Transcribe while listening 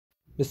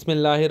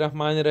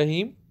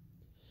Bismillahirrahmanirrahim.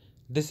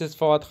 This is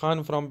Fawad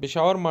Khan from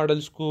Peshawar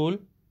Model School,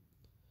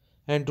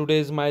 and today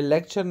is my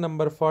lecture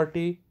number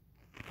 40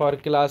 for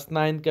class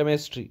 9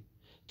 chemistry.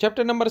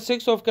 Chapter number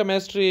 6 of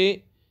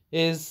chemistry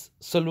is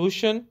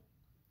solution,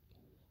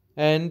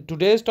 and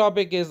today's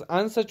topic is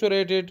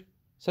unsaturated,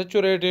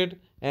 saturated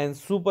and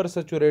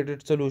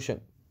supersaturated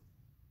solution.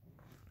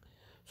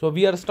 So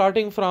we are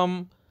starting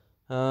from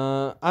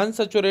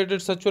unsaturated,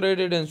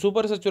 saturated and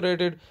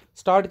supersaturated.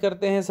 Start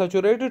करते हैं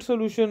saturated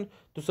solution.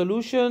 तो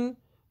solution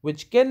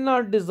which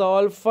cannot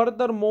dissolve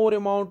further more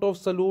amount of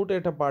solute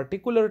at a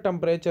particular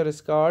temperature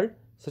is called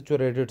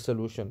saturated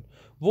solution.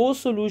 वो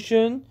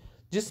solution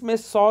जिसमें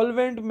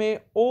solvent में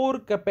और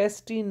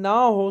capacity ना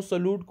हो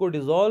solute को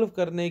डिसॉल्व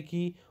करने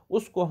की,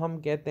 उसको हम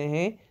कहते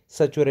हैं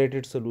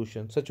सैचुरेटेड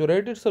सॉल्यूशन.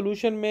 सैचुरेटेड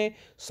सॉल्यूशन में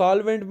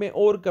सॉल्वेंट में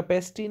और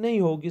कैपेसिटी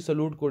नहीं होगी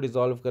सोल्यूट को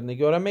डिसॉल्व करने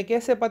की. और हमें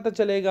कैसे पता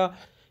चलेगा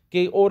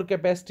कि और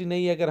कैपेसिटी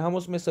नहीं है? अगर हम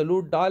उसमें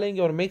सोल्यूट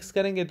डालेंगे और मिक्स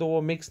करेंगे तो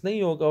वो मिक्स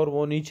नहीं होगा और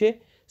वो नीचे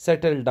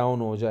सेटल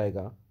डाउन हो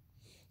जाएगा.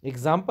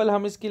 एग्जाम्पल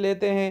हम इसकी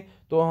लेते हैं,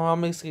 तो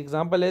हम इसकी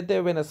एग्जाम्पल लेते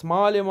हैं. When a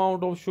small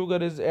amount of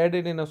sugar is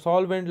added in a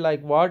solvent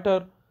like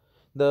water,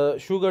 the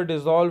sugar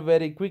dissolve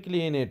very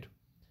quickly in it.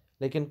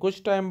 लेकिन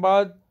कुछ टाइम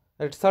बाद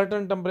एट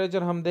सर्टन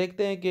टेम्परेचर हम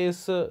देखते हैं कि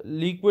इस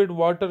लिक्विड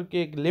वाटर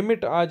की एक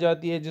लिमिट आ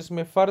जाती है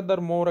जिसमें फर्दर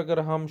मोर अगर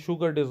हम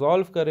शुगर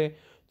डिज़ोल्व करें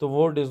तो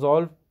वो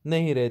डिज़ोल्व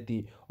नहीं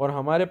रहती और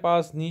हमारे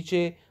पास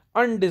नीचे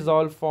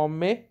अनडिज़ोल्व फॉर्म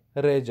में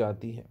रह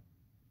जाती है.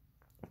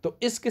 तो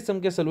इस किस्म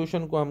के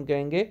सोल्यूशन को हम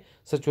कहेंगे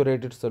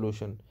सैचुरेटेड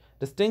सोल्यूशन.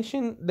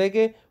 डिस्टिंक्शन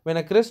देखें, when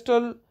a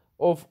crystal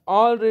of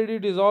already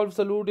dissolved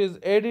solute is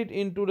added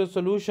into the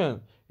solution,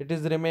 it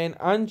is remain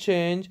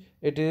unchanged,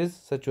 it is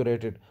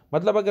saturated.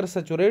 मतलब अगर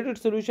saturated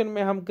solution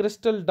में हम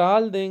क्रिस्टल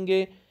डाल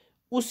देंगे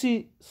उसी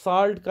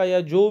साल्ट का या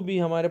जो भी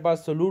हमारे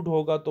पास सोल्यूट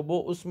होगा तो वो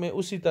उसमें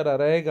उसी तरह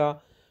रहेगा,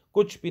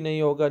 कुछ भी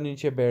नहीं होगा,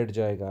 नीचे बैठ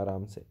जाएगा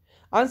आराम से.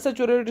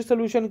 अनसैचुरेटेड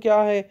सोल्यूशन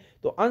क्या है?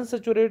 तो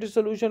unsaturated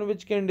solution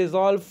which can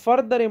dissolve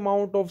further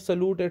amount of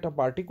solute at a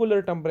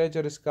particular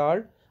temperature is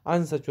called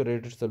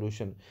unsaturated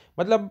solution.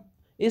 मतलब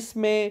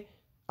इसमें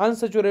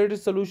अनसैचुरेटेड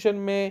सोल्यूशन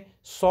में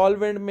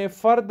सॉल्वेंट में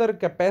फर्दर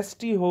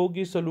कैपेसिटी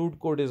होगी सोल्यूट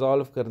को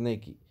डिसॉल्व करने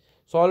की.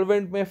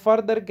 सॉल्वेंट में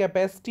फर्दर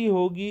कैपेसिटी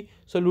होगी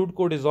सोल्यूट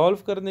को डिसॉल्व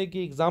करने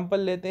की. एग्जांपल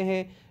लेते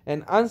हैं,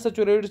 N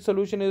unsaturated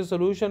solution is a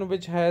solution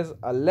which has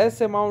a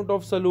less amount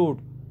of solute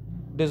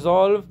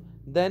dissolve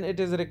then it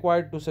is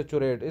required to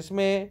saturate.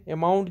 इसमें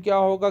अमाउंट क्या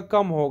होगा?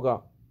 कम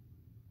होगा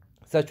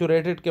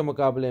सैचुरेटेड के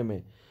मुकाबले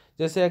में.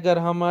 जैसे अगर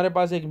हमारे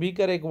पास एक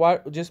बीकर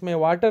जिसमें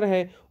वाटर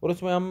है और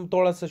उसमें हम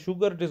थोड़ा सा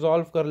शुगर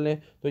डिसॉल्व कर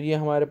लें तो ये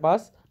हमारे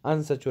पास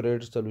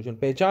अनसैचुरेटेड सोल्यूशन.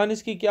 पहचान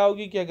इसकी क्या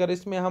होगी कि अगर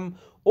इसमें हम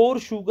और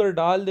शुगर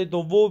डाल दें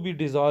तो वो भी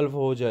डिसॉल्व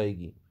हो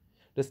जाएगी.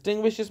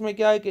 डिस्टिंग्विश इसमें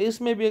क्या है कि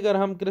इसमें भी अगर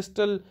हम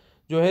क्रिस्टल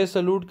जो है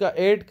सोल्यूट का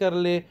ऐड कर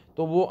ले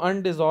तो वो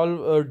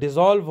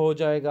डिसॉल्व हो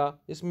जाएगा,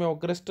 इसमें वो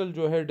क्रिस्टल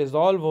जो है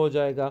डिसॉल्व हो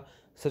जाएगा.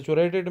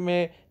 सैचुरेटेड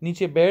में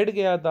नीचे बैठ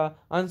गया था,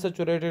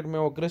 अनसैचुरेटेड में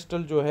वो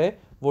क्रिस्टल जो है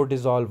वो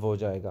डिसॉल्व हो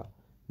जाएगा.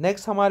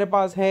 नेक्स्ट हमारे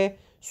पास है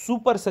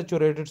super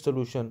saturated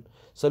solution.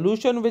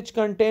 Solution which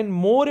contain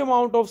more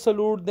amount of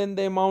solute then the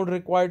amount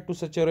required to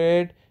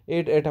saturate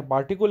it at a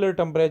particular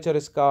temperature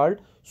is called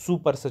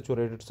super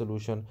saturated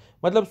solution.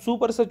 मतलब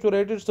सुपर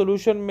सैचुरेटेड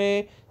सोल्यूशन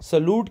में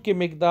solute की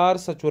मिकदार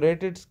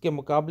saturated के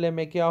मुकाबले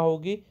में क्या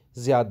होगी?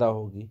 ज़्यादा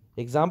होगी.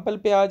 एग्जाम्पल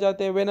पे आ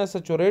जाते हैं. When a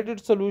saturated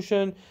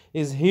solution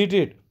is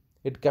heated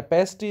it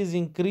capacity is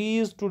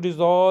increase to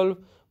dissolve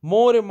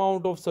more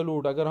amount of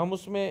solute. अगर हम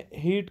उसमें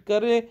हीट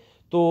करें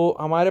तो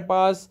हमारे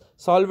पास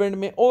सॉल्वेंट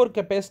में और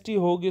कैपेसिटी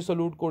होगी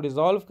सोल्यूट को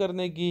डिसॉल्व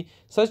करने की.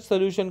 सच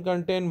solution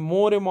contain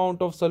more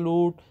amount of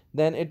solute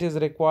then it is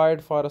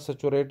required for a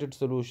saturated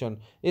solution.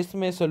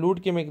 इसमें सोल्यूट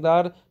की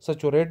मिकदार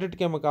सैचुरेटेड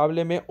के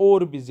मुकाबले में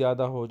और भी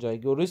ज़्यादा हो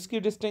जाएगी. और इसकी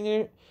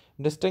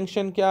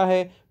डिस्टिंक्शन क्या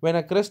है? When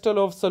a crystal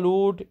of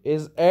solute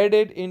is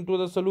added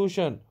into the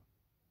solution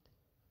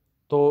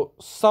तो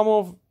सम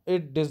of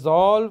it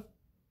dissolve,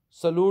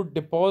 solute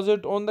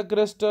deposit on the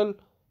crystal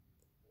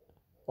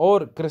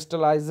और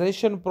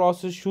क्रिस्टलाइजेशन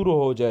प्रोसेस शुरू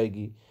हो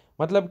जाएगी.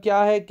 मतलब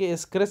क्या है कि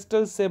इस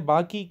क्रिस्टल से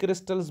बाकी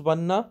क्रिस्टल्स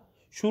बनना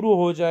शुरू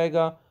हो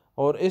जाएगा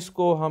और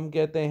इसको हम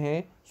कहते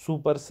हैं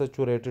सुपर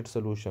सैचुरेटेड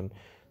सोल्यूशन.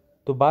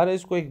 तो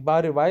इसको एक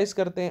बार रिवाइज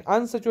करते हैं.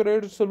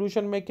 अनसैचुरेटेड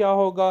सोल्यूशन में क्या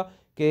होगा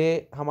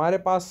कि हमारे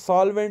पास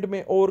सॉल्वेंट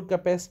में और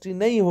कैपेसिटी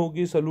नहीं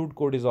होगी सोल्यूट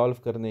को डिसॉल्व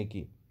करने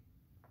की.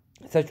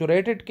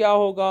 सैचुरेटेड क्या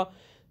होगा?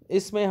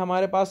 इसमें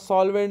हमारे पास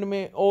सॉल्वेंट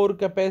में और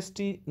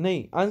कैपेसिटी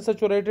नहीं,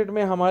 अनसैचुरेटेड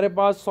में हमारे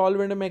पास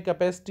सॉल्वेंट में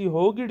कैपेसिटी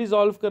होगी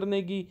डिसॉल्व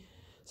करने की.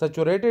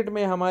 सैचुरेटेड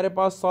में हमारे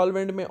पास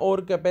सॉल्वेंट में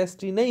और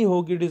कैपेसिटी नहीं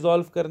होगी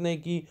डिसॉल्व करने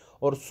की.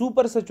 और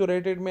सुपर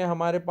सैचुरेटेड में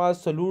हमारे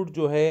पास सोल्यूट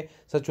जो है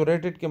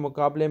सैचुरेटेड के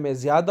मुकाबले में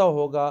ज़्यादा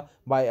होगा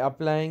बाय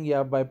अप्लाइंग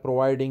या बाय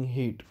प्रोवाइडिंग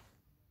हीट.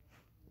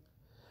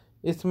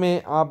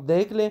 इसमें आप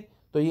देख लें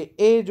तो ये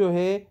ए जो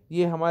है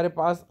ये हमारे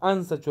पास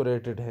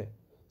अनसैचुरेटेड है,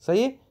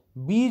 सही है.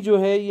 बी जो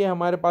है ये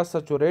हमारे पास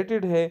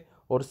सैचुरेटेड है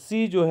और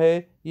सी जो है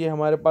ये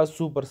हमारे पास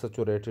सुपर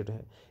सैचुरेटेड है.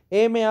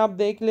 ए में आप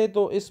देख ले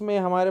तो इसमें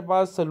हमारे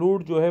पास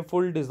सोल्यूट जो है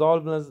फुल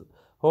डिसॉल्व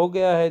हो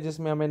गया है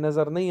जिसमें हमें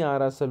नज़र नहीं आ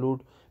रहा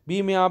सल्यूट।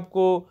 बी में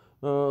आपको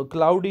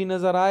क्लाउडी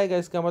नज़र आएगा,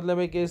 इसका मतलब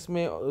है कि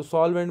इसमें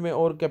सॉल्वेंट में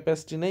और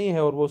कैपेसिटी नहीं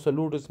है और वो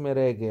सल्यूट इसमें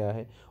रह गया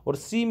है। और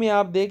सी में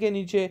आप देखें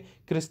नीचे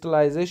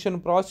क्रिस्टलाइजेशन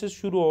प्रोसेस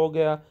शुरू हो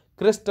गया,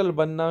 क्रिस्टल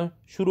बनना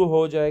शुरू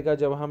हो जाएगा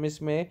जब हम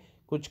इसमें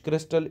कुछ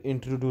क्रिस्टल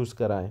इंट्रोड्यूस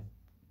कराएं।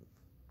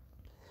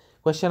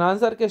 क्वेश्चन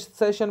आंसर के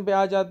सेशन पे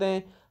आ जाते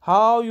हैं।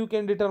 How you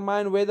can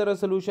determine whether a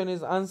solution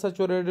is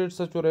unsaturated,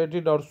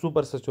 saturated और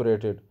सुपर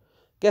सैचुरेटेड।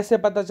 कैसे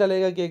पता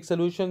चलेगा कि एक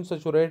सोल्यूशन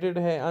सैचुरेटेड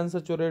है,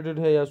 अनसैचुरेटेड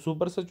है या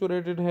सुपर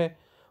सैचुरेटेड है।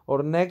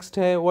 और नेक्स्ट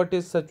है व्हाट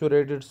इज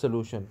सैचुरेटेड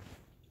सोल्यूशन।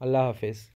 अल्लाह हाफिज़।